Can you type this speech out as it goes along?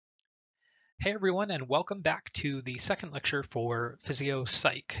Hey everyone, and welcome back to the second lecture for Physio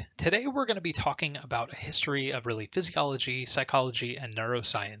Psych. Today we're going to be talking about a history of really physiology, psychology, and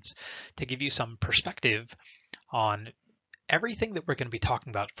neuroscience to give you some perspective on everything that we're going to be talking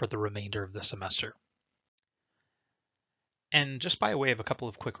about for the remainder of the semester. And just by way of a couple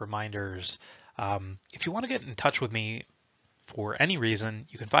of quick reminders, if you want to get in touch with me for any reason,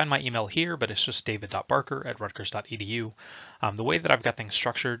 you can find my email here, but it's just david.barker@rutgers.edu. The way that I've got things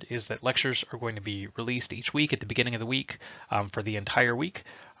structured is that lectures are going to be released each week at the beginning of the week for the entire week.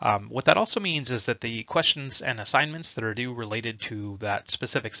 What that also means is that the questions and assignments that are due related to that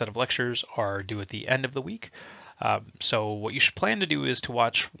specific set of lectures are due at the end of the week. So what you should plan to do is to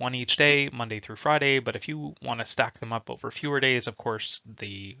watch one each day, Monday through Friday, but if you want to stack them up over fewer days, of course,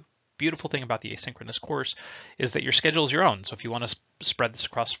 the beautiful thing about the asynchronous course is that your schedule is your own. So if you want to spread this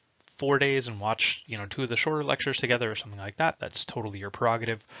across 4 days and watch, two of the shorter lectures together or something like that, that's totally your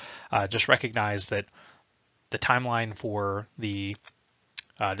prerogative. Just recognize that the timeline for the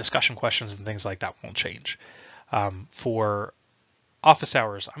discussion questions and things like that won't change. For office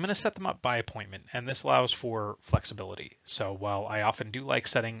hours, I'm going to set them up by appointment, and this allows for flexibility. So while I often do like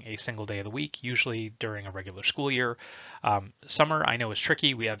setting a single day of the week, usually during a regular school year, summer I know is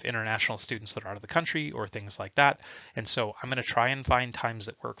tricky. We have international students that are out of the country or things like that. And so I'm going to try and find times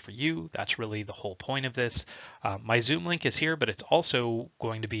that work for you. That's really the whole point of this. My Zoom link is here, but it's also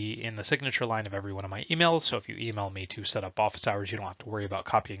going to be in the signature line of every one of my emails. So if you email me to set up office hours, you don't have to worry about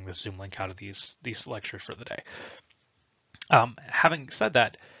copying the Zoom link out of these lectures for the day. Having said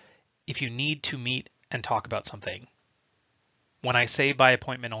that, if you need to meet and talk about something, when I say by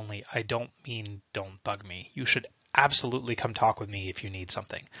appointment only, I don't mean don't bug me. You should absolutely come talk with me if you need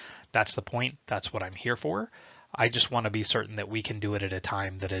something. That's the point. That's what I'm here for. I just want to be certain that we can do it at a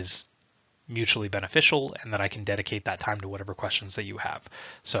time that is mutually beneficial and that I can dedicate that time to whatever questions that you have.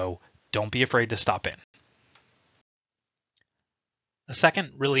 So don't be afraid to stop in. A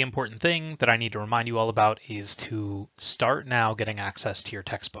second really important thing that I need to remind you all about is to start now getting access to your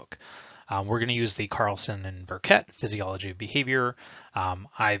textbook. We're going to use the Carlson and Burkett Physiology of Behavior.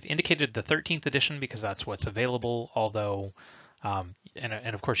 I've indicated the 13th edition because that's what's available, although,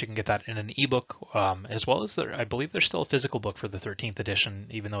 and of course you can get that in an ebook, as well as I believe there's still a physical book for the 13th edition,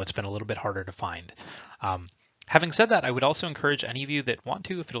 even though it's been a little bit harder to find. Having said that, I would also encourage any of you that want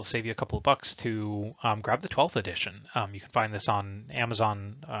to, if it'll save you a couple of bucks, to grab the 12th edition. You can find this on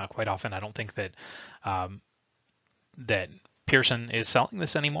Amazon quite often. I don't think that that Pearson is selling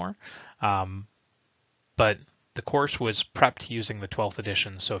this anymore, but the course was prepped using the 12th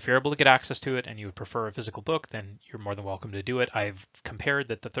edition. So if you're able to get access to it and you would prefer a physical book, then you're more than welcome to do it. I've compared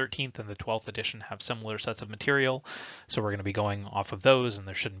that the 13th and the 12th edition have similar sets of material, so we're going to be going off of those, and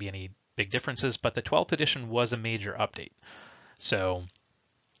there shouldn't be any big differences, but the 12th edition was a major update. So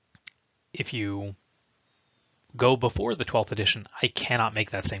if you go before the 12th edition, I cannot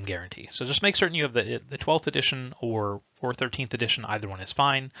make that same guarantee. So just make certain you have the 12th edition or 13th edition, either one is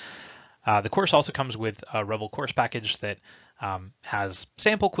fine. The course also comes with a Revel course package that has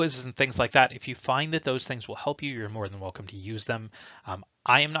sample quizzes and things like that. If you find that those things will help you, you're more than welcome to use them.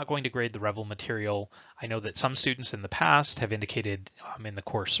 I am not going to grade the Revel material. I know that some students in the past have indicated in the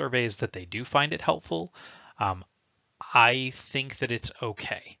course surveys that they do find it helpful. I think that it's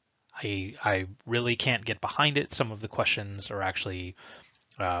okay. I really can't get behind it. Some of the questions are actually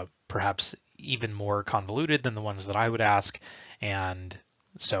perhaps even more convoluted than the ones that I would ask. And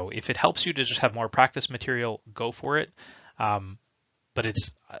so if it helps you to just have more practice material, go for it. But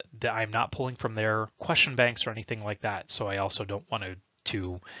I'm not pulling from their question banks or anything like that. So I also don't want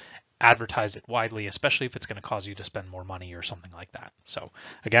to advertise it widely, especially if it's going to cause you to spend more money or something like that. So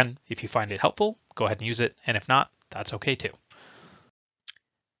again, if you find it helpful, go ahead and use it. And if not, that's okay too.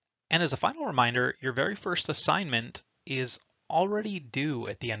 And as a final reminder, your very first assignment is already due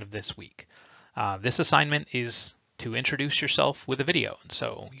at the end of this week. This assignment is to introduce yourself with a video. And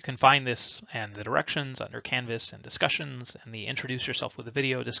so you can find this and the directions under Canvas and discussions and the introduce yourself with a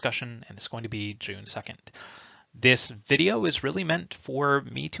video discussion, and it's going to be June 2nd. This video is really meant for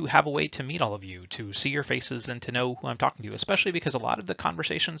me to have a way to meet all of you, to see your faces and to know who I'm talking to, especially because a lot of the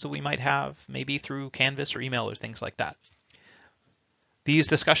conversations that we might have may be through Canvas or email or things like that. These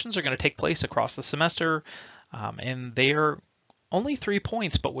discussions are going to take place across the semester, and they are only 3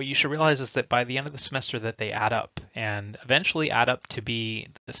 points, but what you should realize is that by the end of the semester that they add up and eventually add up to be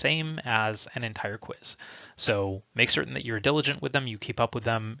the same as an entire quiz. So make certain that you're diligent with them, you keep up with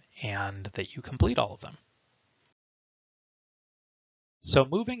them, and that you complete all of them. So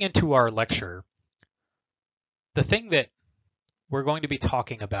moving into our lecture, the thing that we're going to be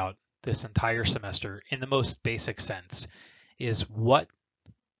talking about this entire semester in the most basic sense is what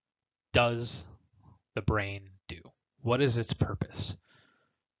does the brain do? What is its purpose?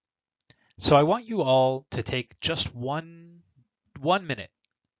 So I want you all to take just one minute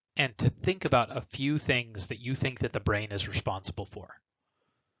and to think about a few things that you think that the brain is responsible for.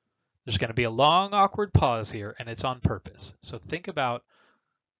 There's going to be a long, awkward pause here, and it's on purpose. So think about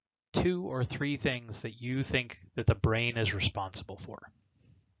 2 or 3 things that you think that the brain is responsible for.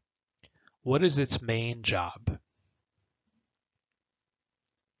 What is its main job?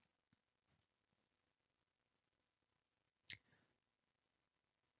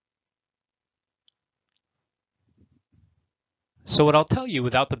 So what I'll tell you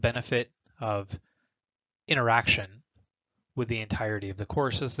without the benefit of interaction with the entirety of the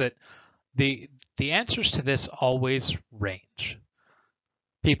course is that the answers to this always range.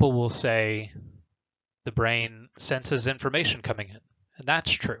 People will say the brain senses information coming in, and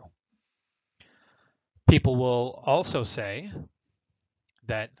that's true. People will also say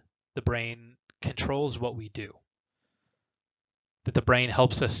that the brain controls what we do, that the brain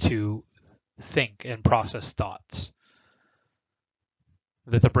helps us to think and process thoughts,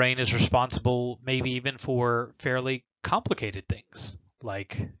 that the brain is responsible maybe even for fairly complicated things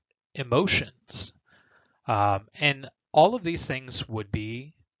like emotions. And all of these things would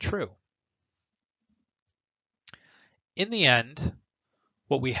be true. In the end,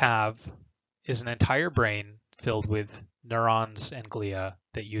 what we have is an entire brain filled with neurons and glia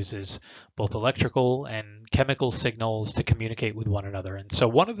that uses both electrical and chemical signals to communicate with one another. And so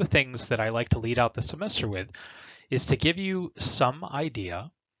one of the things that I like to lead out the semester with is to give you some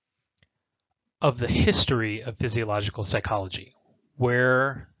idea of the history of physiological psychology.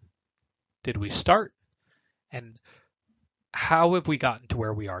 Where did we start, and how have we gotten to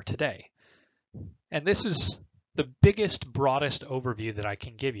where we are today? And this is the biggest, broadest overview that I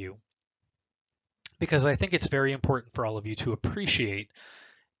can give you, because I think it's very important for all of you to appreciate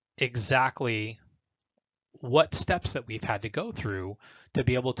exactly what steps that we've had to go through to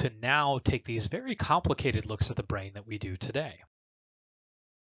be able to now take these very complicated looks at the brain that we do today.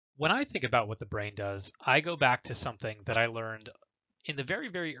 When I think about what the brain does, I go back to something that I learned in the very,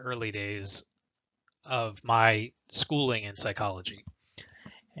 very early days of my schooling in psychology.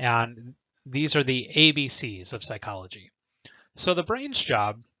 And these are the ABCs of psychology. So the brain's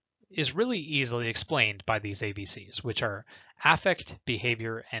job is really easily explained by these ABCs, which are affect,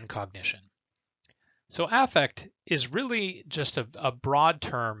 behavior, and cognition. So affect is really just a broad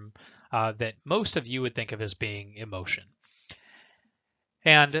term that most of you would think of as being emotion.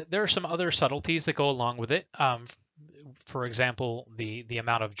 And there are some other subtleties that go along with it. For example, the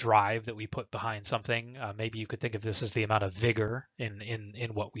amount of drive that we put behind something. Maybe you could think of this as the amount of vigor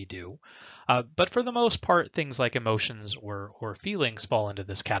in what we do. But for the most part, things like emotions or feelings fall into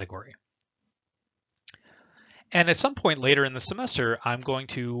this category. And at some point later in the semester, I'm going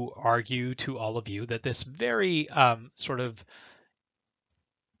to argue to all of you that this very sort of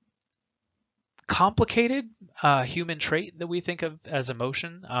complicated human trait that we think of as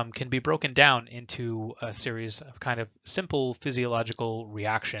emotion can be broken down into a series of kind of simple physiological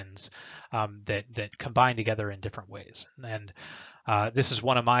reactions that combine together in different ways. And this is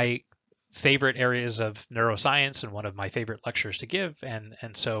one of my favorite areas of neuroscience and one of my favorite lectures to give. And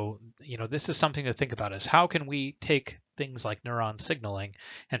so, this is something to think about, is how can we take things like neuron signaling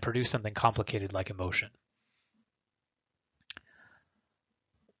and produce something complicated like emotion?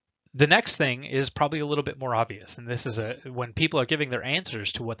 The next thing is probably a little bit more obvious, and this is when people are giving their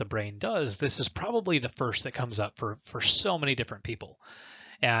answers to what the brain does, this is probably the first that comes up for so many different people.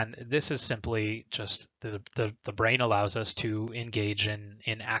 And this is simply just the brain allows us to engage in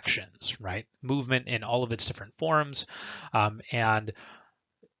actions, right? Movement in all of its different forms. And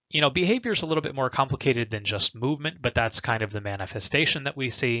behavior is a little bit more complicated than just movement, but that's kind of the manifestation that we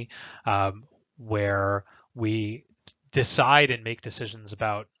see, where we decide and make decisions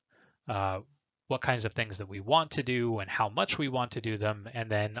about what kinds of things that we want to do and how much we want to do them, and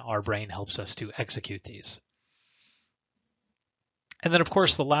then our brain helps us to execute these. And then, of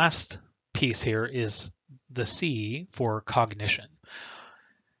course, the last piece here is the C for cognition.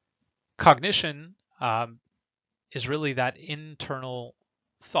 Cognition is really that internal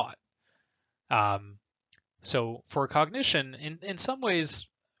thought. So for cognition, in some ways,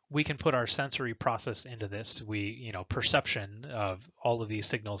 we can put our sensory process into this. Perception of all of these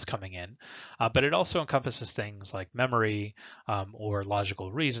signals coming in, but it also encompasses things like memory or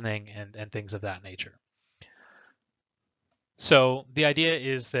logical reasoning and things of that nature. So the idea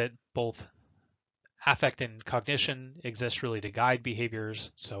is that both affect and cognition exist really to guide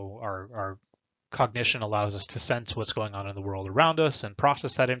behaviors. So our cognition allows us to sense what's going on in the world around us and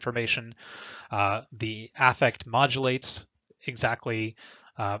process that information. The affect modulates exactly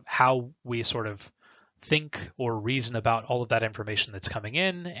how we sort of think or reason about all of that information that's coming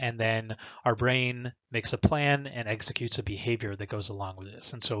in, and then our brain makes a plan and executes a behavior that goes along with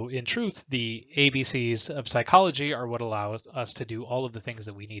this. And so in truth, the ABCs of psychology are what allows us to do all of the things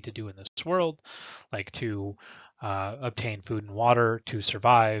that we need to do in this world, like to obtain food and water, to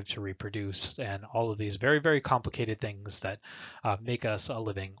survive, to reproduce, and all of these very, very complicated things that make us a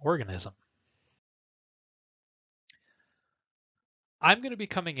living organism. I'm going to be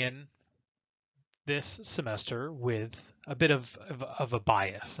coming in this semester with a bit of a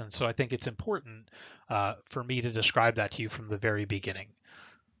bias. And so I think it's important for me to describe that to you from the very beginning.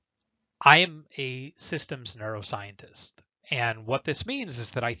 I am a systems neuroscientist. And what this means is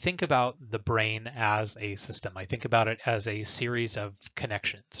that I think about the brain as a system. I think about it as a series of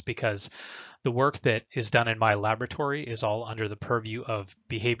connections, because the work that is done in my laboratory is all under the purview of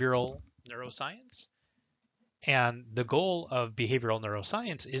behavioral neuroscience. And the goal of behavioral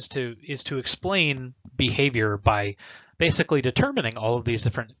neuroscience is to explain behavior by basically determining all of these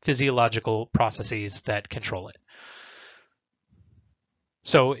different physiological processes that control it.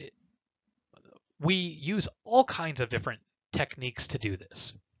 So we use all kinds of different techniques to do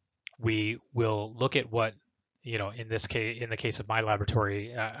this. We will look at what, in this case, in the case of my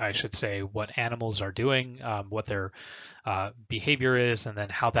laboratory, I should say what animals are doing, what their behavior is, and then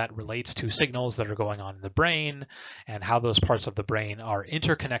how that relates to signals that are going on in the brain, and how those parts of the brain are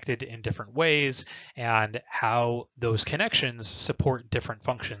interconnected in different ways, and how those connections support different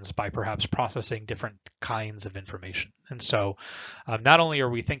functions by perhaps processing different kinds of information. And so not only are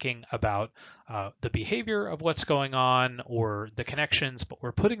we thinking about the behavior of what's going on or the connections, but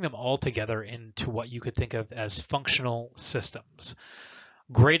we're putting them all together into what you could think of as functional systems.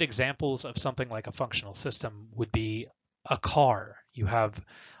 Great examples of something like a functional system would be a car. You have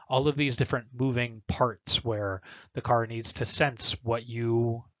all of these different moving parts where the car needs to sense what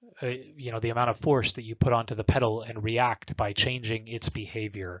the amount of force that you put onto the pedal and react by changing its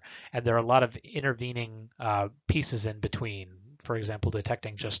behavior. And there are a lot of intervening pieces in between. For example,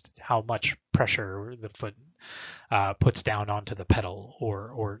 detecting just how much pressure the foot puts down onto the pedal,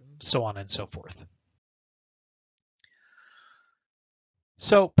 or so on and so forth.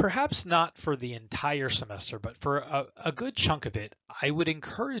 So perhaps not for the entire semester, but for a good chunk of it, I would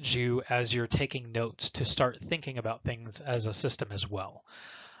encourage you, as you're taking notes, to start thinking about things as a system as well.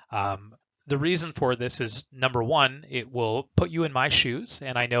 The reason for this is, number one, it will put you in my shoes.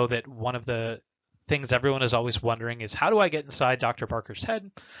 And I know that one of the things everyone is always wondering is, how do I get inside Dr. Barker's head?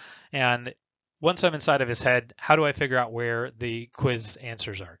 And once I'm inside of his head, how do I figure out where the quiz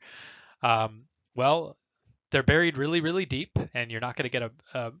answers are? Well, they're buried really, really deep, and you're not going to get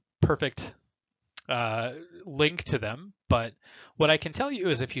a perfect link to them. But what I can tell you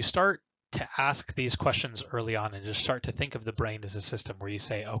is, if you start to ask these questions early on and just start to think of the brain as a system where you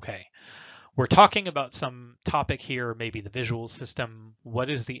say, okay, we're talking about some topic here, maybe the visual system. What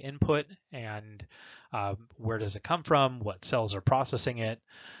is the input, and where does it come from? What cells are processing it?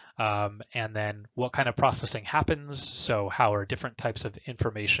 And then what kind of processing happens? So how are different types of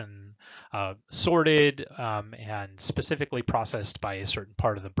information sorted and specifically processed by a certain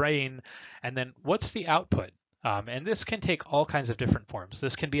part of the brain? And then what's the output? And this can take all kinds of different forms.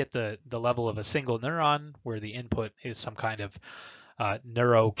 This can be at the level of a single neuron, where the input is some kind of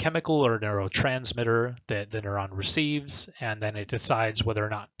neurochemical or neurotransmitter that the neuron receives, and then it decides whether or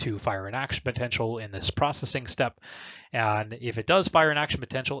not to fire an action potential in this processing step. And if it does fire an action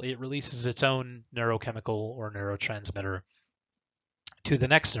potential, it releases its own neurochemical or neurotransmitter to the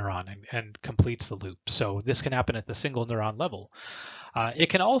next neuron and completes the loop. So this can happen at the single neuron level. It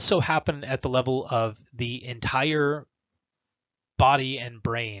can also happen at the level of the entire body and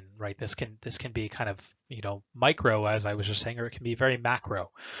brain, right? This can be kind of, micro, as I was just saying, or it can be very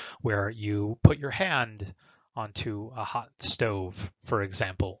macro, where you put your hand onto a hot stove, for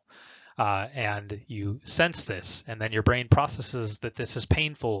example, and you sense this, and then your brain processes that this is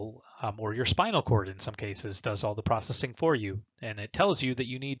painful, or your spinal cord in some cases does all the processing for you, and it tells you that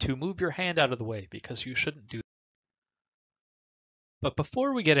you need to move your hand out of the way because you shouldn't do that. But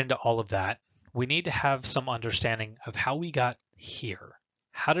before we get into all of that, we need to have some understanding of how we got here.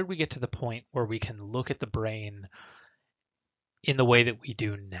 How did we get to the point where we can look at the brain in the way that we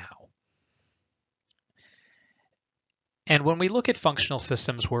do now? And when we look at functional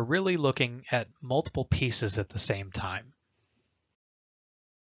systems, we're really looking at multiple pieces at the same time.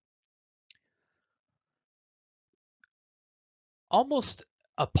 Almost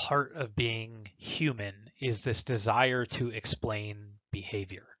a part of being human is this desire to explain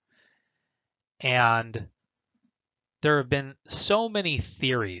behavior. And there have been so many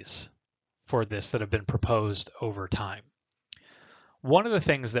theories for this that have been proposed over time. one of the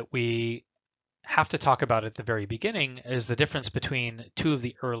things that we have to talk about at the very beginning is the difference between two of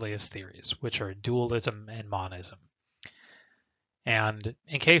the earliest theories, which are dualism and monism. And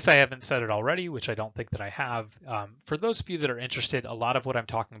in case I haven't said it already, which I don't think that I have, for those of you that are interested, a lot of what I'm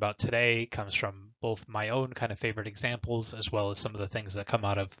talking about today comes from both my own kind of favorite examples, as well as some of the things that come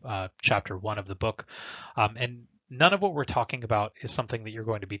out of chapter 1 of the book. And none of what we're talking about is something that you're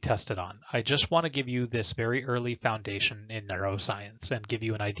going to be tested on. I just want to give you this very early foundation in neuroscience and give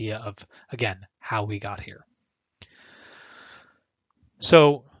you an idea of, again, how we got here.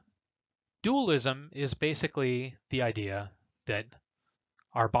 So dualism is basically the idea that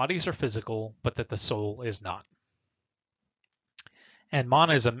our bodies are physical, but that the soul is not. And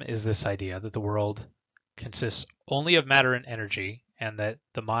monism is this idea that the world consists only of matter and energy, and that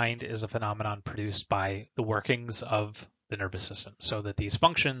the mind is a phenomenon produced by the workings of the nervous system. So that these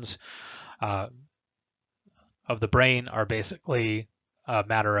functions of the brain are basically a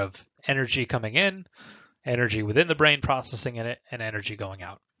matter of energy coming in, energy within the brain processing it, and energy going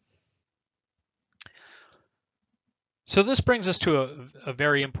out. So this brings us to a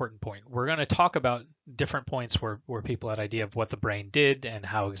very important point. We're going to talk about different points where people had an idea of what the brain did and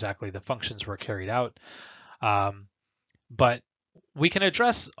how exactly the functions were carried out. But we can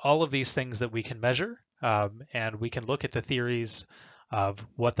address all of these things that we can measure, and we can look at the theories of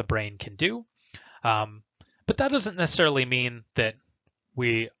what the brain can do. But that doesn't necessarily mean that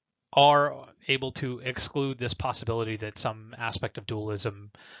we are able to exclude this possibility that some aspect of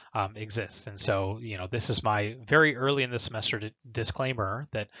dualism exists. And so, this is my very early in the semester disclaimer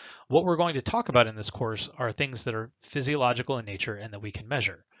that what we're going to talk about in this course are things that are physiological in nature and that we can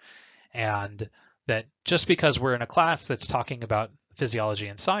measure. And that just because we're in a class that's talking about physiology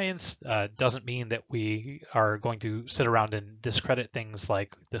and science doesn't mean that we are going to sit around and discredit things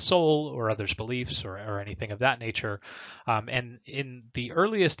like the soul or others' beliefs or anything of that nature. And in the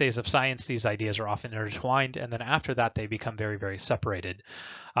earliest days of science, these ideas are often intertwined, and then after that, they become very, very separated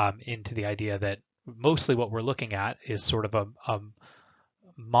into the idea that mostly what we're looking at is sort of a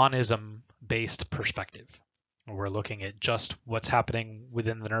monism-based perspective. We're looking at just what's happening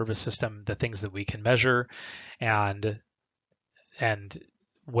within the nervous system, the things that we can measure, and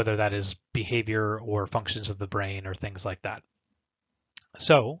whether that is behavior or functions of the brain or things like that.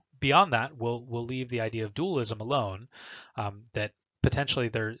 So beyond that, we'll leave the idea of dualism alone, that potentially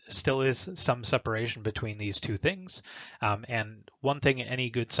there still is some separation between these two things. And one thing any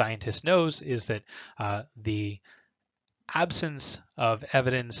good scientist knows is that the absence of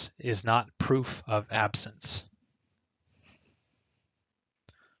evidence is not proof of absence.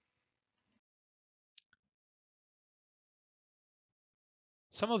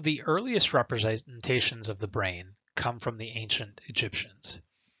 Some of the earliest representations of the brain come from the ancient Egyptians.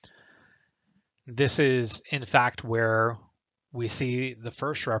 This is, in fact, where we see the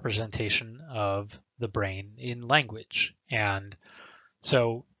first representation of the brain in language. And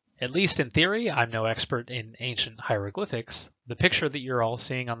so, at least in theory, I'm no expert in ancient hieroglyphics. The picture that you're all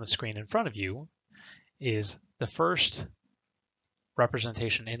seeing on the screen in front of you is the first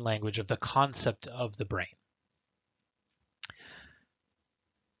representation in language of the concept of the brain.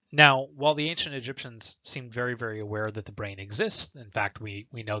 Now, while the ancient Egyptians seemed very, very aware that the brain exists, in fact, we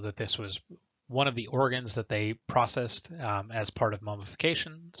know that this was one of the organs that they processed as part of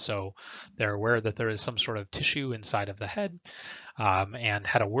mummification. So they're aware that there is some sort of tissue inside of the head and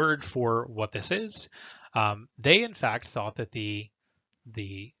had a word for what this is. They, in fact, thought that the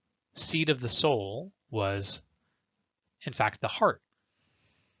seat of the soul was, in fact, the heart.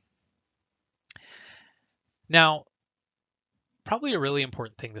 Now, probably a really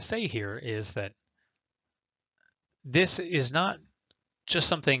important thing to say here is that this is not just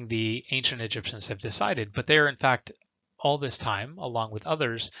something the ancient Egyptians have decided, but they're in fact all this time, along with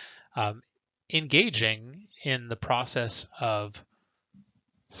others, engaging in the process of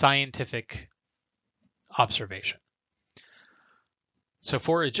scientific observation. So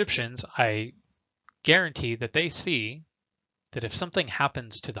for Egyptians, I guarantee that they see that if something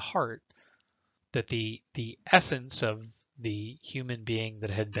happens to the heart, that the essence of the human being that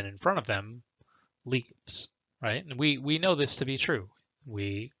had been in front of them leaves, right? And we know this to be true.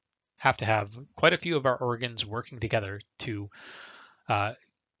 We have to have quite a few of our organs working together to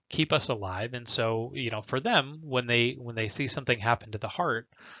keep us alive. And so, for them, when they see something happen to the heart,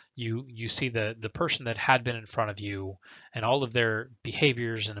 you see the person that had been in front of you and all of their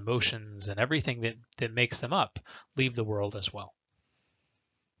behaviors and emotions and everything that makes them up leave the world as well.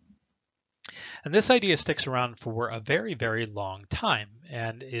 And this idea sticks around for a very, very long time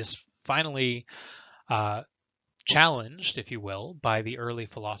and is finally challenged, if you will, by the early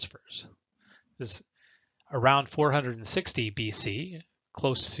philosophers. around 460 BC,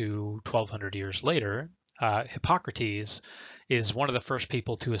 close to 1200 years later, Hippocrates is one of the first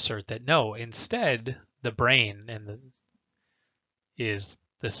people to assert that no, instead, the brain is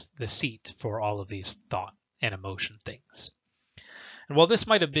the seat for all of these thought and emotion things. And while this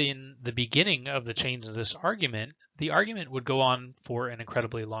might have been the beginning of the change in this argument, the argument would go on for an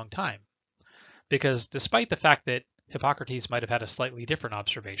incredibly long time. Because despite the fact that Hippocrates might have had a slightly different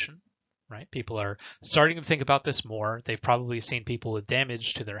observation, right? People are starting to think about this more. They've probably seen people with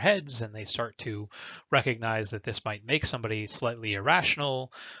damage to their heads, and they start to recognize that this might make somebody slightly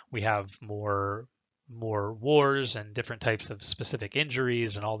irrational. We have more wars and different types of specific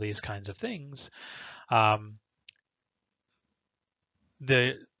injuries and all these kinds of things.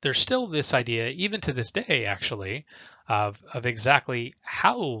 There's still this idea, even to this day, actually, of exactly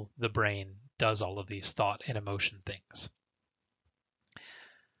how the brain does all of these thought and emotion things.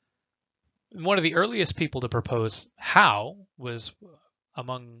 One of the earliest people to propose how was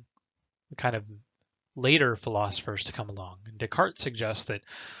among the kind of later philosophers to come along. And Descartes suggests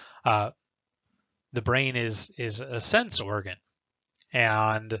that the brain is a sense organ.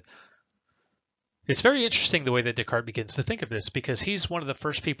 And it's very interesting the way that Descartes begins to think of this, because he's one of the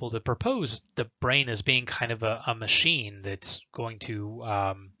first people to propose the brain as being kind of a machine that's going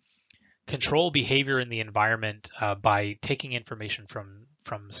to control behavior in the environment by taking information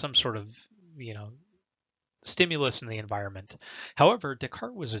from some sort of stimulus in the environment. However,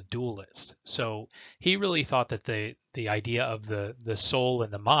 Descartes was a dualist, so he really thought that the idea of the soul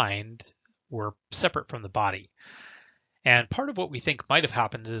and the mind were separate from the body. And part of what we think might have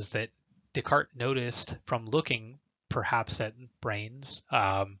happened is that Descartes noticed from looking perhaps at brains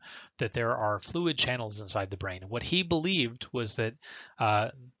that there are fluid channels inside the brain. And what he believed was that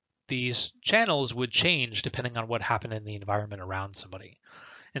these channels would change depending on what happened in the environment around somebody.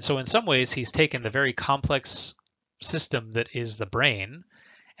 And so in some ways, he's taken the very complex system that is the brain,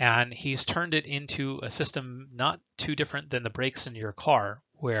 and he's turned it into a system not too different than the brakes in your car,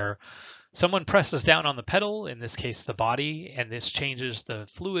 where someone presses down on the pedal, in this case the body, and this changes the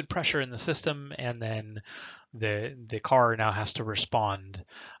fluid pressure in the system, and then the car now has to respond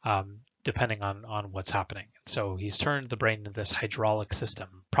depending on what's happening. So he's turned the brain into this hydraulic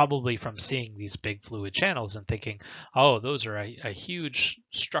system, probably from seeing these big fluid channels and thinking, oh, those are a huge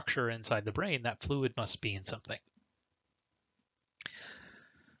structure inside the brain. That fluid must be in something.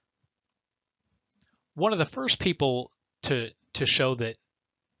 One of the first people to show that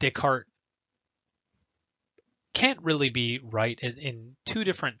Descartes can't really be right in two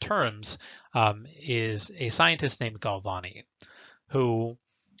different terms is a scientist named Galvani, who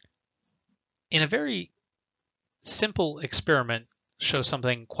in a very simple experiment shows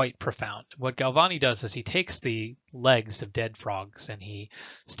something quite profound. What Galvani does is he takes the legs of dead frogs and he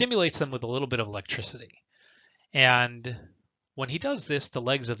stimulates them with a little bit of electricity. And when he does this, the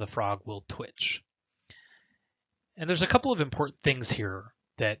legs of the frog will twitch. And there's a couple of important things here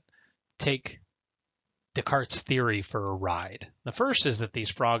that take Descartes' theory for a ride. The first is that these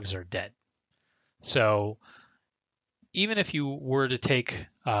frogs are dead. So even if you were to take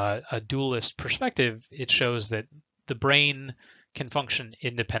a dualist perspective, it shows that the brain can function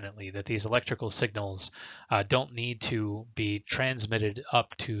independently, that these electrical signals don't need to be transmitted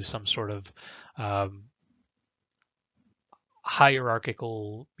up to some sort of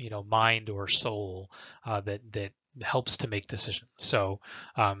hierarchical, mind or soul that helps to make decisions. So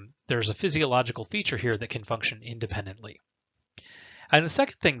there's a physiological feature here that can function independently. And the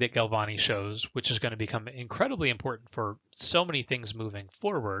second thing that Galvani shows, which is going to become incredibly important for so many things moving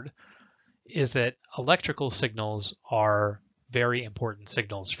forward, is that electrical signals are very important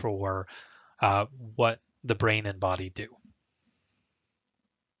signals for what the brain and body do.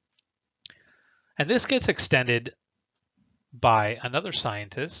 And this gets extended by another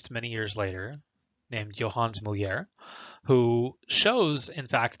scientist many years later named Johannes Muller, who shows, in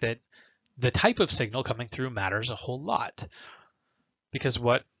fact, that the type of signal coming through matters a whole lot. Because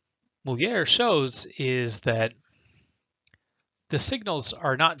what Muller shows is that the signals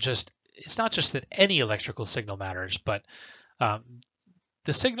are it's not just that any electrical signal matters, but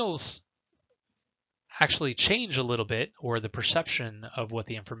the signals actually change a little bit, or the perception of what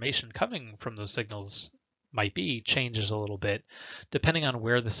the information coming from those signals might be changes a little bit, depending on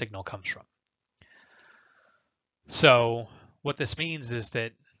where the signal comes from. So what this means is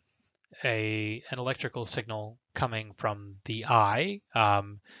that an electrical signal coming from the eye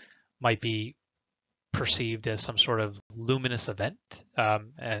might be perceived as some sort of luminous event,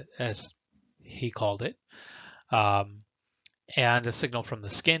 as he called it. And a signal from the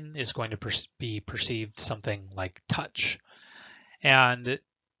skin is going to be perceived something like touch. And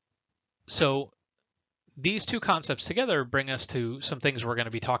so these two concepts together bring us to some things we're going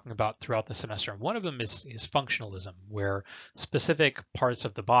to be talking about throughout the semester. One of them is functionalism, where specific parts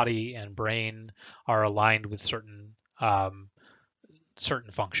of the body and brain are aligned with certain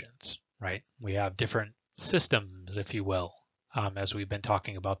functions, right? We have different systems, if you will, as we've been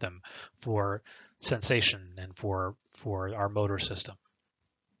talking about them for sensation and for our motor system.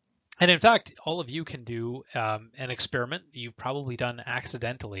 And in fact, all of you can do an experiment you've probably done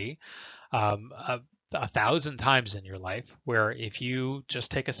accidentally a 1,000 times in your life, where if you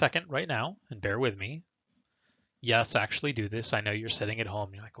just take a second right now and bear with me, yes, actually do this. I know you're sitting at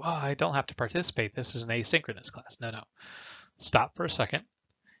home. You're like, well, I don't have to participate. This is an asynchronous class. No. Stop for a second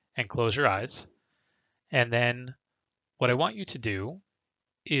and close your eyes. And then what I want you to do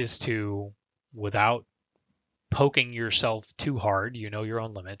is to, without poking yourself too hard, you know your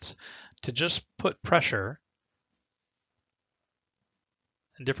own limits, to just put pressure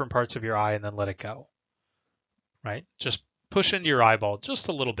in different parts of your eye and then let it go, right? Just push into your eyeball just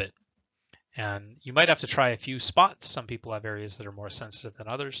a little bit. And you might have to try a few spots. Some people have areas that are more sensitive than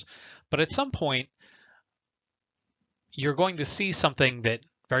others. But at some point, you're going to see something that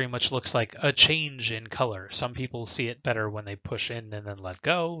very much looks like a change in color. Some people see it better when they push in and then let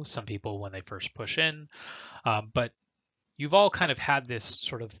go. Some people when they first push in. But you've all kind of had this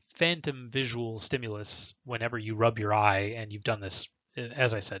sort of phantom visual stimulus whenever you rub your eye, and you've done this,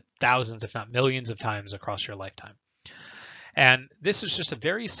 as I said, thousands, if not millions of times across your lifetime. And this is just a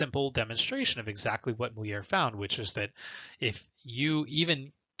very simple demonstration of exactly what Muir found, which is that if you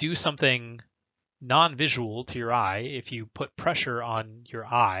even do something non-visual to your eye, if you put pressure on your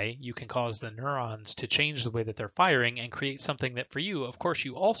eye, you can cause the neurons to change the way that they're firing and create something that for you, of course,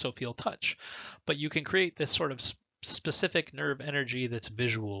 you also feel touch, but you can create this sort of specific nerve energy that's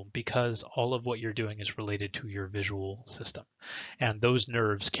visual because all of what you're doing is related to your visual system. And those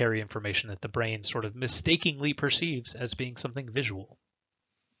nerves carry information that the brain sort of mistakenly perceives as being something visual.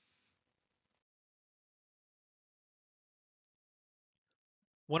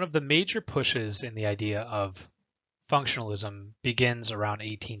 One of the major pushes in the idea of functionalism begins around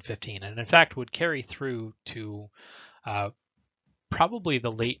 1815, and in fact would carry through to probably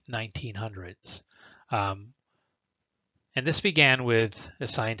the late 1900s. And this began with a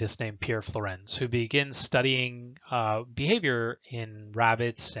scientist named Pierre Florenz, who begins studying behavior in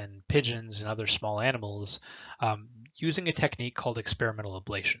rabbits and pigeons and other small animals using a technique called experimental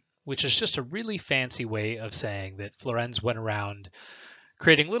ablation, which is just a really fancy way of saying that Florenz went around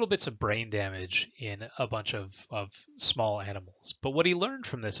creating little bits of brain damage in a bunch of small animals. But what he learned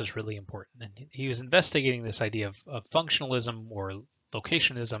from this is really important. And he was investigating this idea of functionalism or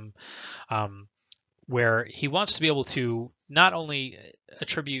locationism, where he wants to be able to not only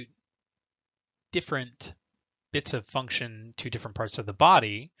attribute different bits of function to different parts of the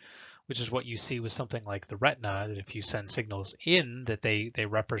body, which is what you see with something like the retina, that if you send signals in, that they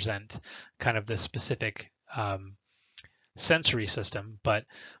represent kind of the specific sensory system, but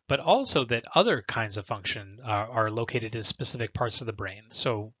also that other kinds of function are located in specific parts of the brain.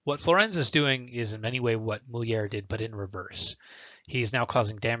 So what Florenz is doing is in many ways what Muir did, but in reverse. He's now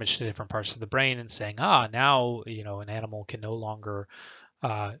causing damage to different parts of the brain and saying, now an animal can no longer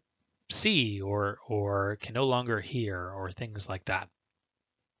see or can no longer hear or things like that.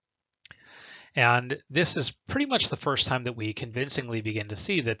 And this is pretty much the first time that we convincingly begin to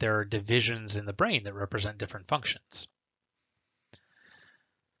see that there are divisions in the brain that represent different functions.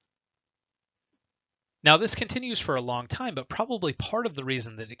 Now, this continues for a long time, but probably part of the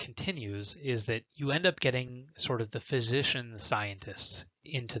reason that it continues is that you end up getting sort of the physician scientists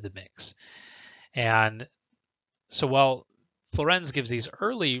into the mix. And so while Florenz gives these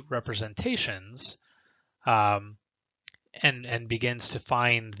early representations and begins to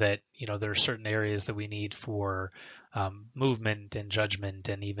find that, there are certain areas that we need for movement and judgment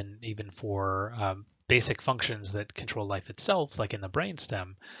and even for basic functions that control life itself, like in the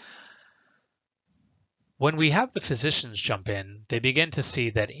brainstem, when we have the physicians jump in, they begin to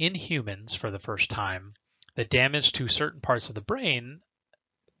see that in humans, for the first time, the damage to certain parts of the brain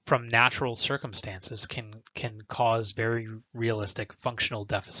from natural circumstances can cause very realistic functional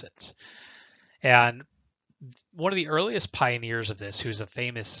deficits. And one of the earliest pioneers of this, who's a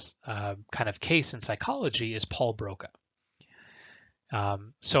famous kind of case in psychology, is Paul Broca.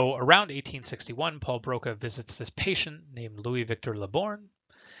 So around 1861, Paul Broca visits this patient named Louis Victor Leborgne,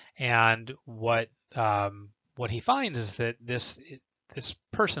 and what he finds is that this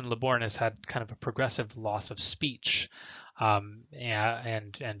person, Leborgne, has had kind of a progressive loss of speech and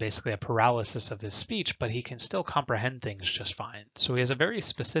basically a paralysis of his speech, but he can still comprehend things just fine. So he has a very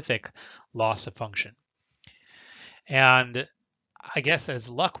specific loss of function. And I guess as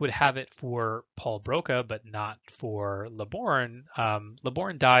luck would have it for Paul Broca, but not for Laborn,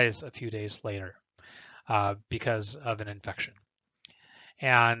 Laborn dies a few days later because of an infection.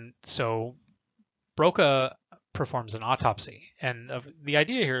 And so Broca performs an autopsy. And the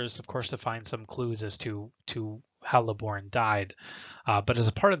idea here is, of course, to find some clues as to how Laborn died. But as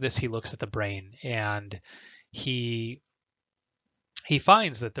a part of this, he looks at the brain, and he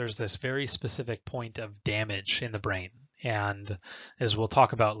finds that there's this very specific point of damage in the brain. And as we'll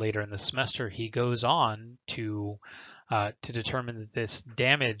talk about later in the semester, he goes on to determine that this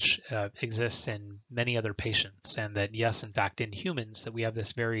damage exists in many other patients, and that yes, in fact, in humans, that we have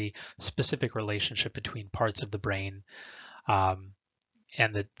this very specific relationship between parts of the brain, and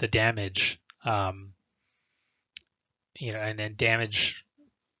the damage, and damage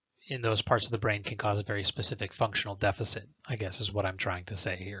in those parts of the brain can cause a very specific functional deficit, I guess is what I'm trying to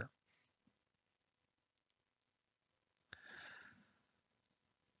say here.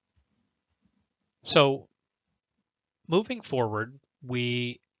 So moving forward,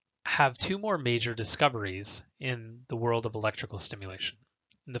 we have two more major discoveries in the world of electrical stimulation.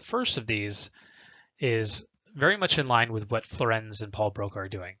 And the first of these is very much in line with what Florenz and Paul Broca are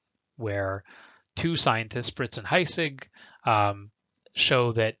doing, where two scientists, Fritz and Heissig,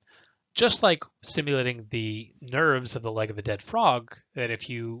 show that just like stimulating the nerves of the leg of a dead frog, that if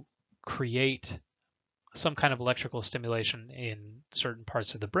you create some kind of electrical stimulation in certain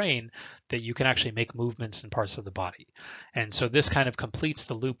parts of the brain, that you can actually make movements in parts of the body. And so this kind of completes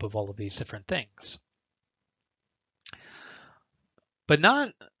the loop of all of these different things. But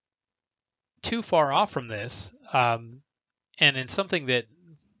not too far off from this, and in something that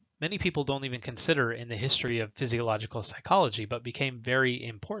many people don't even consider in the history of physiological psychology, but became very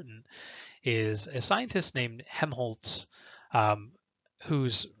important, is a scientist named Helmholtz,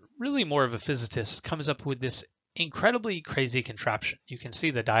 who's really more of a physicist, comes up with this incredibly crazy contraption. You can see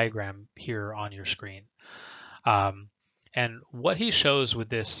the diagram here on your screen. And what he shows with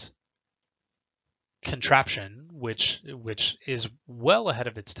this contraption, which is well ahead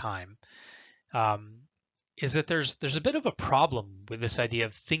of its time, is that there's a bit of a problem with this idea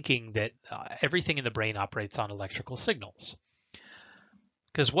of thinking that everything in the brain operates on electrical signals.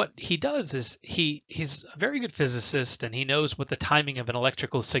 Because what he does is he's a very good physicist, and he knows what the timing of an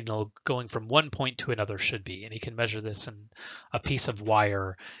electrical signal going from one point to another should be, and he can measure this in a piece of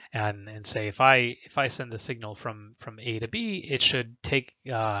wire and say if I send a signal from A to B, it should take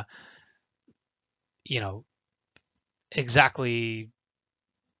exactly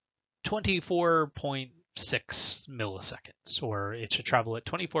 24.6 milliseconds, or it should travel at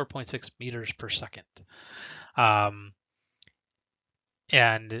 24.6 meters per second.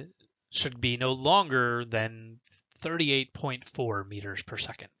 And should be no longer than 38.4 meters per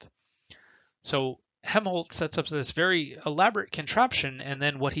second. So Helmholtz sets up this very elaborate contraption, and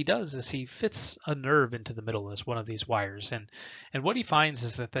then what he does is he fits a nerve into the middle as one of these wires. And what he finds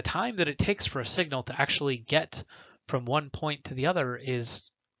is that the time that it takes for a signal to actually get from one point to the other is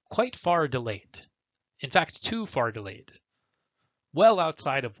quite far delayed. In fact, too far delayed. Well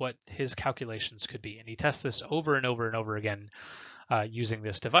outside of what his calculations could be. And he tests this over and over and over again, using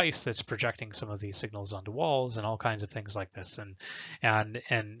this device that's projecting some of these signals onto walls and all kinds of things like this. And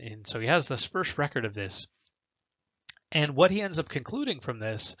so he has this first record of this. And what he ends up concluding from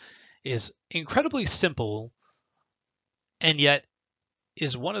this is incredibly simple, and yet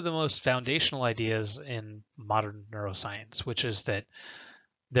is one of the most foundational ideas in modern neuroscience, which is that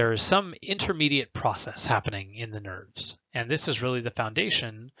there is some intermediate process happening in the nerves. And this is really the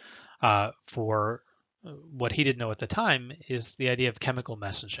foundation for what he didn't know at the time, is the idea of chemical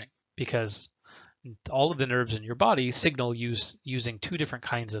messaging, because all of the nerves in your body signal using two different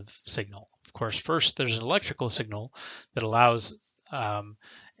kinds of signal. Of course, first there's an electrical signal that allows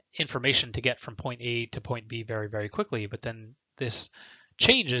information to get from point A to point B very, very quickly, but then this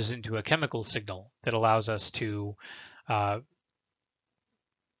changes into a chemical signal that allows us to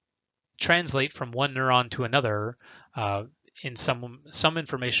translate from one neuron to another in some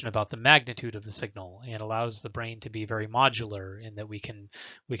information about the magnitude of the signal, and allows the brain to be very modular in that we can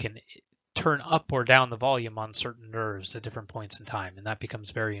turn up or down the volume on certain nerves at different points in time, and that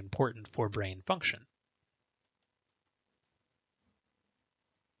becomes very important for brain function.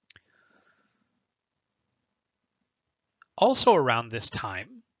 Also around this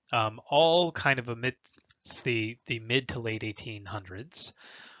time, all kind of amidst the mid to late 1800s,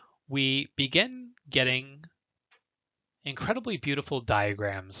 we begin getting incredibly beautiful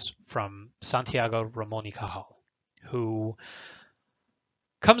diagrams from Santiago Ramon y Cajal, who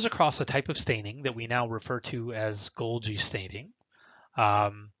comes across a type of staining that we now refer to as Golgi staining,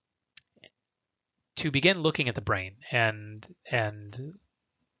 to begin looking at the brain, and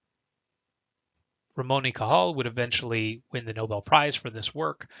Ramon y Cajal would eventually win the Nobel Prize for this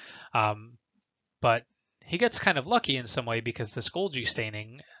work, but he gets kind of lucky in some way because this Golgi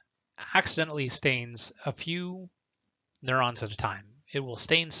staining accidentally stains a few neurons at a time. It will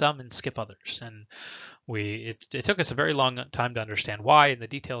stain some and skip others, and it took us a very long time to understand why, and the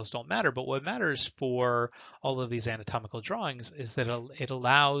details don't matter. But what matters for all of these anatomical drawings is that it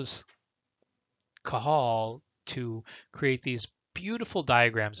allows Cajal to create these beautiful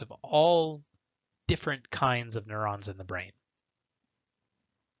diagrams of all different kinds of neurons in the brain.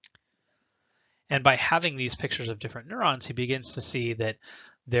 And by having these pictures of different neurons, he begins to see that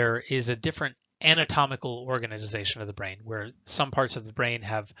there is a different anatomical organization of the brain, where some parts of the brain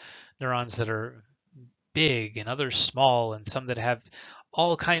have neurons that are big and others small, and some that have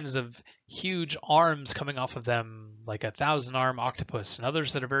all kinds of huge arms coming off of them, like a 1,000-arm octopus, and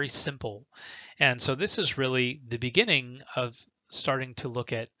others that are very simple. And so this is really the beginning of starting to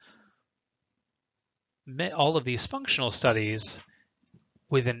look at all of these functional studies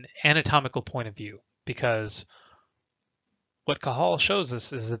with an anatomical point of view, because what Cajal shows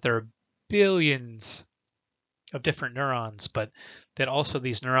us is that there are billions of different neurons, but that also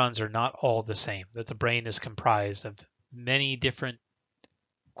these neurons are not all the same, that the brain is comprised of many different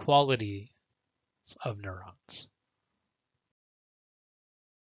qualities of neurons.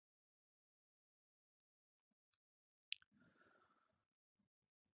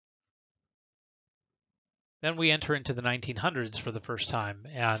 Then we enter into the 1900s for the first time,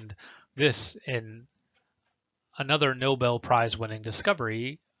 and this, in another Nobel Prize winning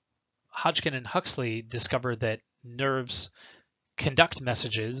discovery, Hodgkin and Huxley discovered that nerves conduct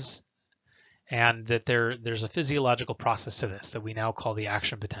messages, and that there's a physiological process to this that we now call the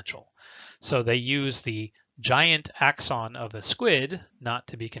action potential. So they use the giant axon of a squid, not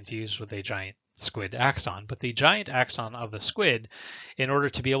to be confused with a giant squid axon, but the giant axon of a squid, in order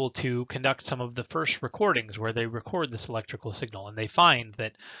to be able to conduct some of the first recordings where they record this electrical signal. And they find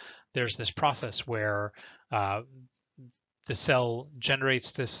that there's this process where the cell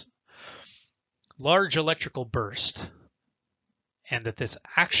generates this large electrical burst, and that this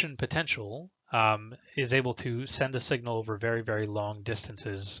action potential is able to send a signal over very, very long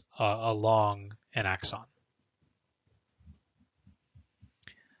distances along an axon.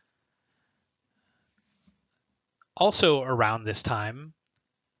 Also around this time,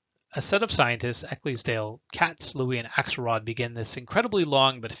 a set of scientists, Ecclesdale, Katz, Louis, and Axelrod, begin this incredibly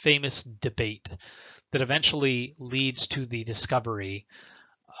long but famous debate that eventually leads to the discovery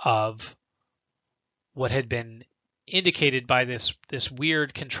of what had been indicated by this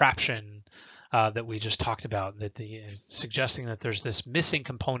weird contraption that we just talked about, that suggesting that there's this missing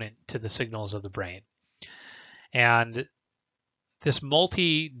component to the signals of the brain. And this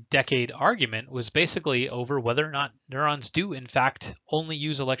multi-decade argument was basically over whether or not neurons do in fact only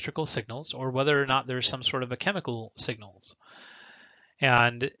use electrical signals, or whether or not there's some sort of a chemical signals.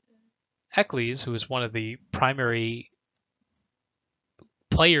 And Eccles, who is one of the primary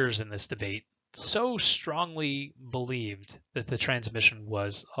players in this debate, so strongly believed that the transmission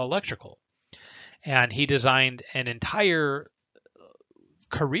was electrical. And he designed an entire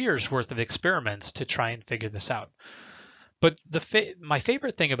career's worth of experiments to try and figure this out. But my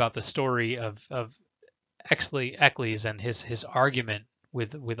favorite thing about the story of Eccles and his argument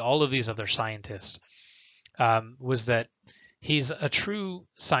with all of these other scientists was that he's a true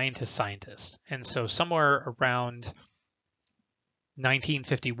scientist. And so somewhere around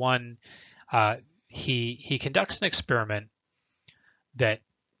 1951, he conducts an experiment that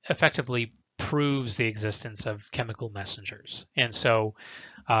effectively proves the existence of chemical messengers. And so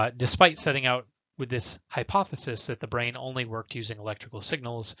despite setting out with this hypothesis that the brain only worked using electrical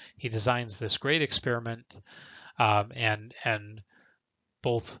signals, he designs this great experiment and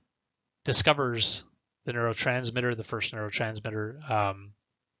both discovers the neurotransmitter, the first neurotransmitter,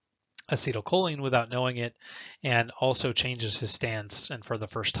 acetylcholine, without knowing it, and also changes his stance, and for the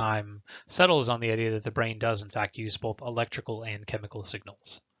first time settles on the idea that the brain does in fact use both electrical and chemical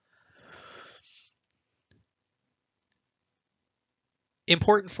signals.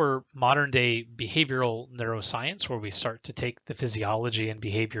 Important for modern day behavioral neuroscience, where we start to take the physiology and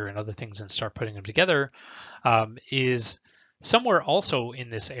behavior and other things and start putting them together, is somewhere also in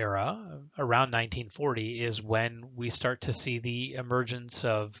this era, around 1940, is when we start to see the emergence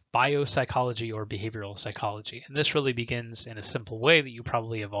of biopsychology or behavioral psychology. And this really begins in a simple way that you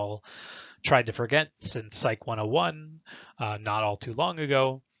probably have all tried to forget since Psych 101, not all too long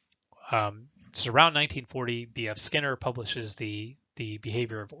ago. It's around 1940, B.F. Skinner publishes the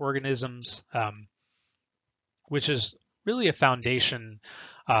behavior of organisms, which is really a foundation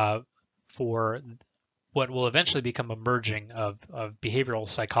for what will eventually become a merging of behavioral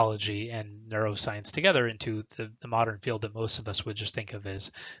psychology and neuroscience together into the modern field that most of us would just think of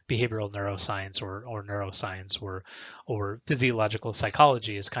as behavioral neuroscience or neuroscience or physiological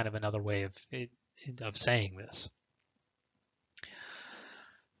psychology is kind of another way of saying this.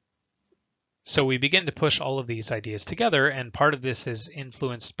 So we begin to push all of these ideas together, and part of this is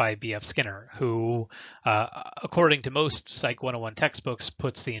influenced by B.F. Skinner, who, according to most Psych 101 textbooks,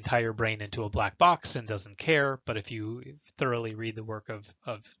 puts the entire brain into a black box and doesn't care. But if you thoroughly read the work of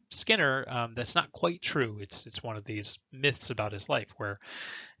Skinner, that's not quite true. It's one of these myths about his life where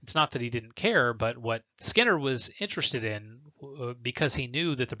it's not that he didn't care, but what Skinner was interested in, because he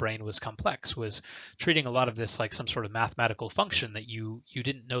knew that the brain was complex, was treating a lot of this like some sort of mathematical function that you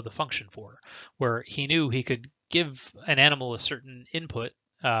didn't know the function for, where he knew he could give an animal a certain input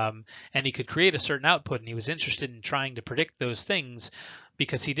and he could create a certain output, and he was interested in trying to predict those things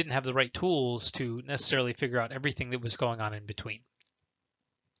because he didn't have the right tools to necessarily figure out everything that was going on in between.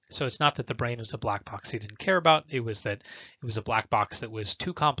 So it's not that the brain was a black box he didn't care about, it was that it was a black box that was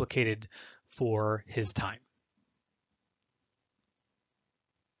too complicated for his time.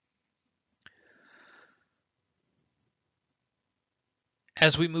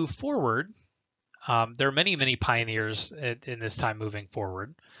 As we move forward, there are many, many pioneers in this time moving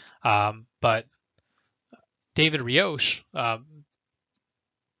forward, but David Rioche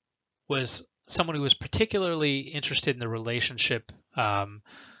was someone who was particularly interested in the relationship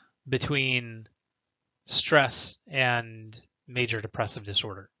between stress and major depressive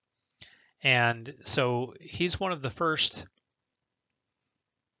disorder. And so he's one of the first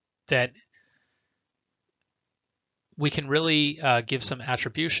that we can really give some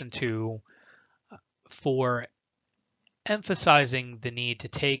attribution to for emphasizing the need to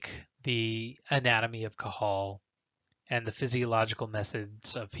take the anatomy of Cajal and the physiological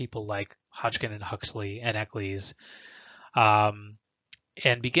methods of people like Hodgkin and Huxley and Eccles,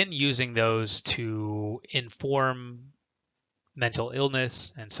 and begin using those to inform mental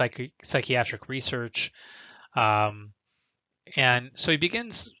illness and psychiatric research. And so he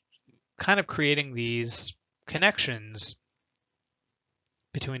begins kind of creating these connections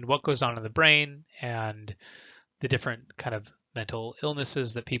between what goes on in the brain and the different kind of mental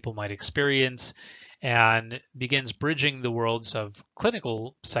illnesses that people might experience, and begins bridging the worlds of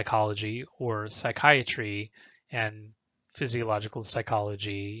clinical psychology or psychiatry and physiological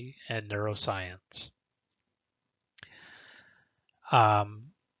psychology and neuroscience.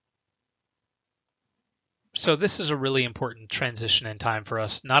 So this is a really important transition in time for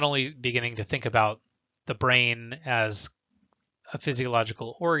us, not only beginning to think about the brain as a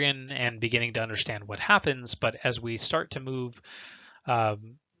physiological organ and beginning to understand what happens, but as we start to move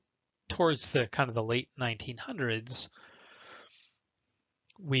towards the kind of the late 1900s,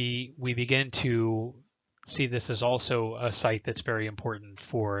 we begin to see this as also a site that's very important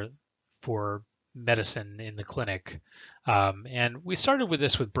for medicine in the clinic. And we started with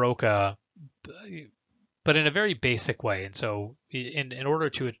this with Broca, but in a very basic way. And so in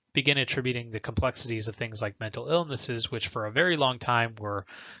order to begin attributing the complexities of things like mental illnesses, which for a very long time were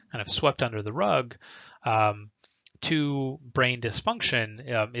kind of swept under the rug, to brain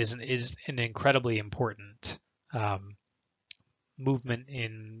dysfunction is an incredibly important movement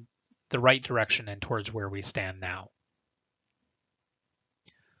in the right direction and towards where we stand now.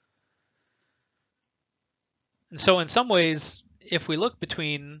 And so in some ways, if we look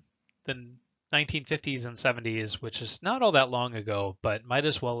between the 1950s and 70s, which is not all that long ago, but might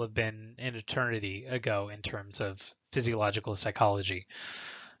as well have been an eternity ago in terms of physiological psychology,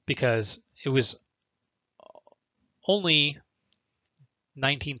 because it was only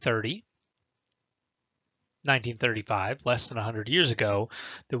 1930, 1935, less than 100 years ago,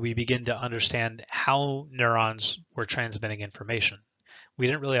 that we begin to understand how neurons were transmitting information. We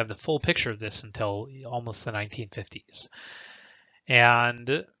didn't really have the full picture of this until almost the 1950s.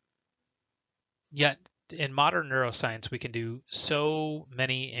 And yet, in modern neuroscience, we can do so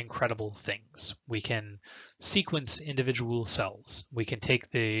many incredible things. We can sequence individual cells. We can take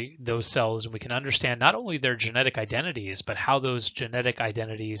those cells and we can understand not only their genetic identities, but how those genetic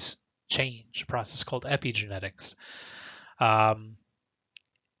identities change, a process called epigenetics.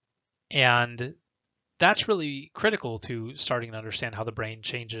 And that's really critical to starting to understand how the brain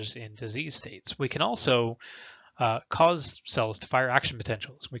changes in disease states. We can also cause cells to fire action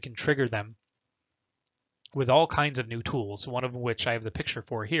potentials. We can trigger them with all kinds of new tools, one of which I have the picture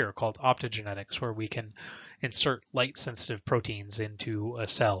for here called optogenetics, where we can insert light-sensitive proteins into a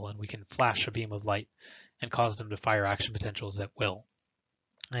cell and we can flash a beam of light and cause them to fire action potentials at will.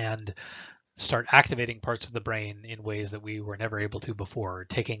 And start activating parts of the brain in ways that we were never able to before,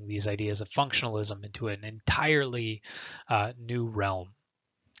 taking these ideas of functionalism into an entirely new realm.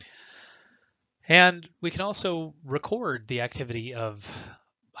 And we can also record the activity of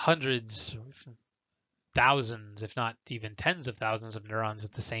hundreds, thousands, if not even tens of thousands of neurons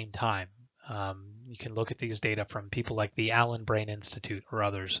at the same time. You can look at these data from people like the Allen Brain Institute or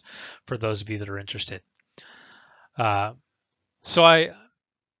others, for those of you that are interested. So I'm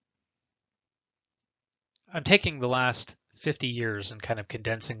taking the last 50 years and kind of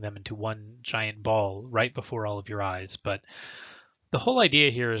condensing them into one giant ball right before all of your eyes. But the whole idea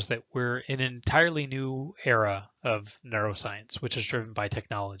here is that we're in an entirely new era of neuroscience, which is driven by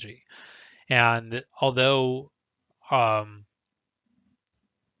technology. And although our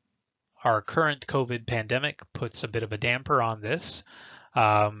current COVID pandemic puts a bit of a damper on this,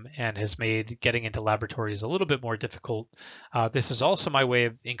 and has made getting into laboratories a little bit more difficult, this is also my way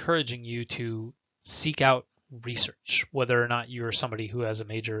of encouraging you to seek out research, whether or not you're somebody who has a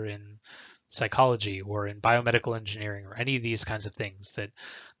major in psychology or in biomedical engineering or any of these kinds of things. That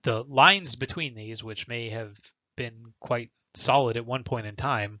the lines between these, which may have been quite solid at one point in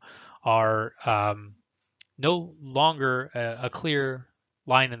time, are no longer a clear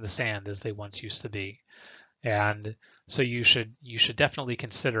line in the sand as they once used to be. And so you should definitely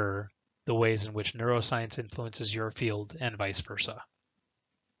consider the ways in which neuroscience influences your field and vice versa.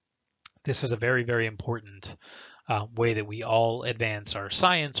 This is a very, very important way that we all advance our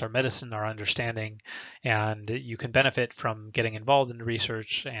science, our medicine, our understanding, and you can benefit from getting involved in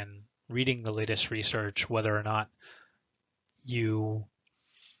research and reading the latest research, whether or not you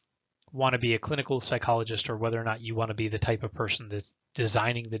want to be a clinical psychologist or whether or not you want to be the type of person that's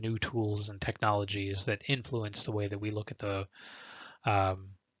designing the new tools and technologies that influence the way that we look at the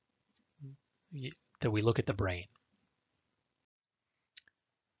brain.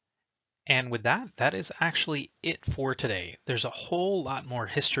 And with that, that is actually it for today. There's a whole lot more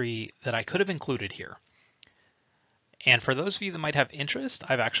history that I could have included here. And for those of you that might have interest,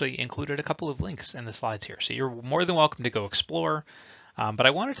 I've actually included a couple of links in the slides here. So you're more than welcome to go explore. But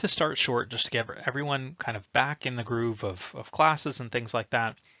I wanted to start short just to get everyone kind of back in the groove of classes and things like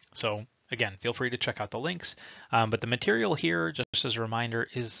that. So again, feel free to check out the links. But the material here, just as a reminder,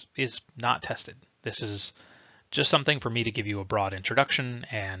 is not tested. This is just something for me to give you a broad introduction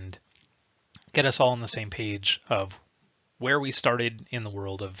and get us all on the same page of where we started in the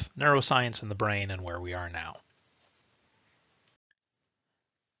world of neuroscience and the brain and where we are now.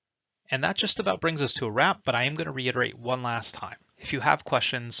 And that just about brings us to a wrap, but I am going to reiterate one last time. If you have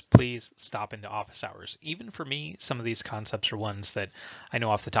questions, please stop into office hours. Even for me, some of these concepts are ones that I know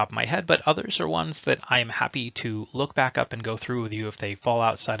off the top of my head, but others are ones that I am happy to look back up and go through with you if they fall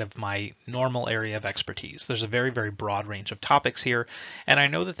outside of my normal area of expertise. There's a very, very broad range of topics here, and I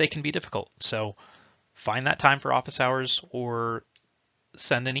know that they can be difficult. So find that time for office hours or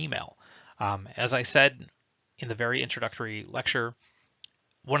send an email. As I said in the very introductory lecture,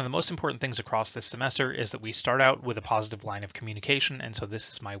 one of the most important things across this semester is that we start out with a positive line of communication. And so this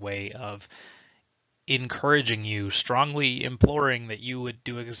is my way of encouraging you, strongly imploring that you would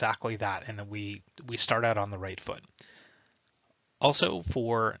do exactly that and that we start out on the right foot. Also,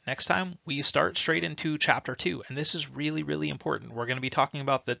 for next time, we start straight into chapter 2, and this is really, really important. We're going to be talking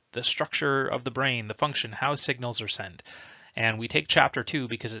about the structure of the brain, the function, how signals are sent. And we take chapter 2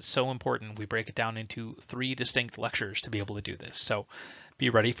 because it's so important. We break it down into 3 distinct lectures to be able to do this. So be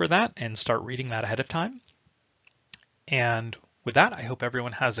ready for that and start reading that ahead of time. And with that, I hope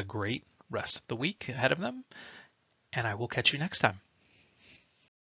everyone has a great rest of the week ahead of them, and I will catch you next time.